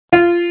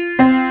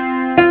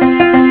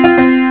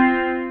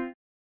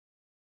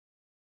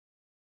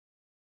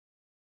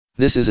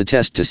This is a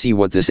test to see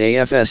what this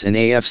AFS and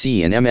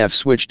AFC and MF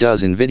switch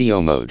does in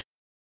video mode.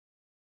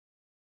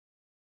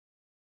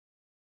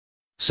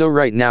 So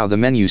right now the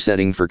menu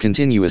setting for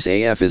continuous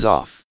AF is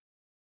off.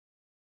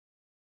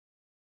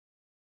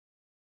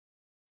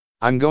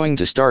 I'm going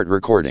to start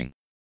recording.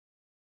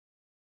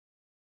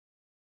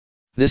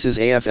 This is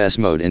AFS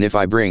mode, and if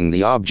I bring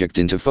the object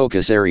into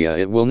focus area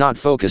it will not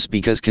focus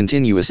because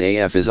continuous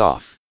AF is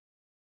off.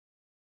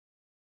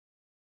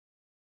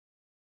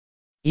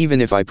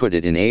 Even if I put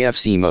it in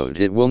AFC mode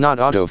it will not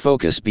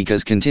autofocus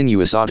because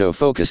continuous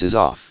autofocus is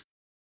off.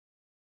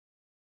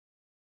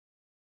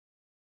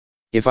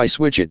 If I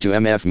switch it to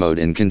MF mode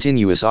and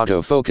continuous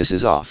autofocus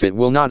is off it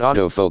will not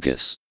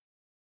autofocus.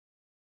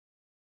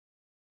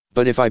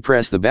 But if I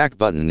press the back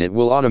button it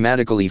will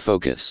automatically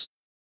focus.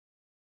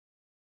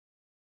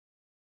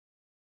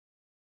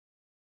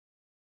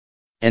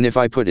 And if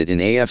I put it in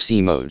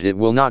AFC mode it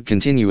will not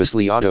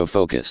continuously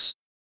autofocus.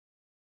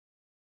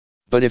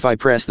 But if I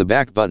press the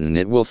back button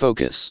it will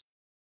focus.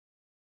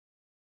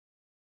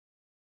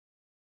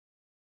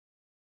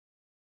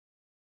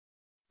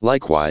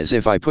 Likewise,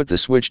 if I put the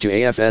switch to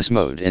AFS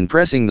mode and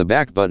pressing the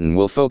back button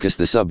will focus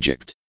the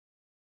subject.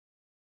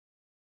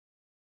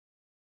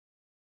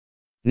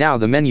 Now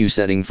the menu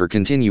setting for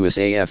continuous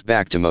AF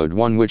back to mode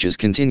 1, which is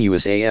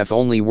continuous AF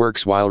only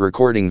works while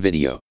recording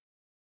video.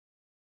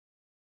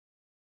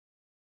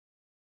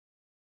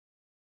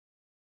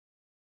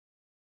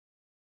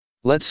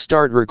 Let's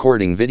start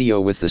recording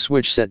video with the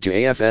switch set to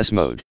AFS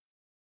mode.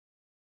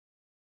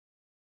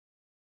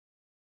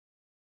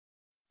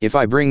 If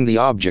I bring the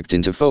object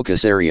into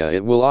focus area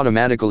it will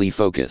automatically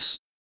focus.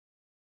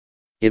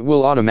 It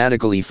will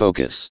automatically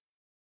focus.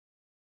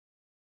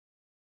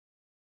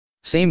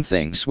 Same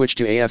thing, switch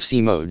to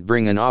AFC mode,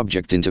 bring an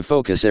object into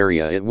focus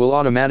area it will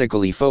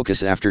automatically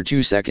focus after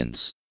 2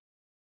 seconds.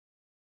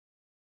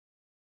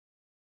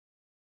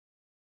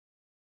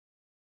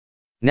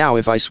 Now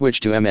if I switch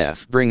to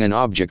MF, bring an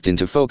object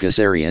into focus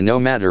area, no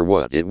matter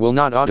what it will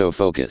not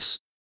autofocus.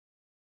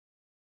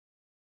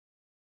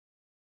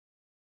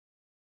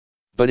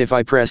 But if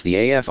I press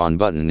the AF on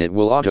button it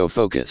will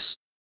autofocus.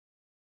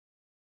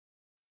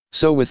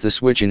 So with the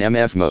switch in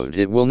MF mode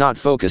it will not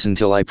focus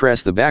until I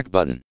press the back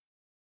button.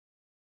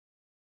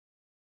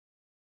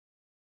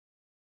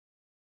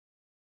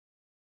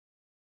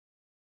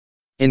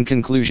 In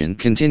conclusion,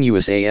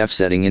 continuous AF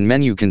setting in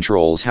menu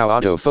controls how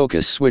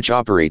autofocus switch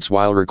operates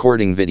while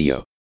recording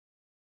video.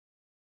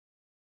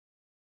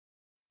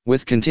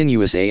 With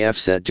continuous AF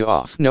set to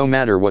off, no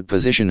matter what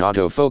position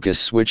autofocus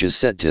switch is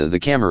set to, the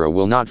camera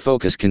will not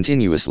focus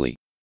continuously.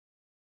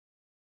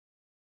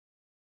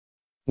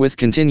 With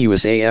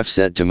continuous AF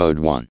set to mode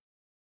 1.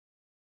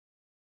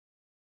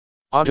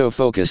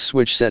 Autofocus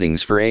switch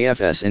settings for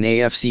AFS and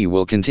AFC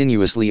will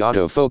continuously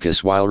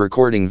autofocus while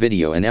recording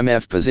video, and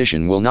MF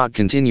position will not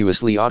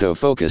continuously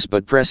autofocus,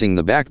 but pressing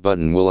the back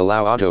button will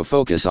allow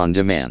autofocus on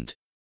demand.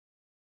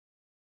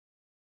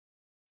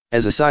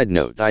 As a side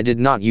note, I did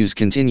not use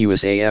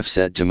continuous AF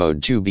set to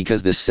mode 2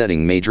 because this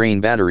setting may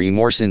drain battery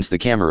more, since the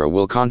camera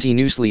will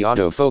continuously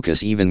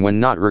autofocus even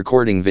when not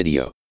recording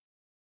video.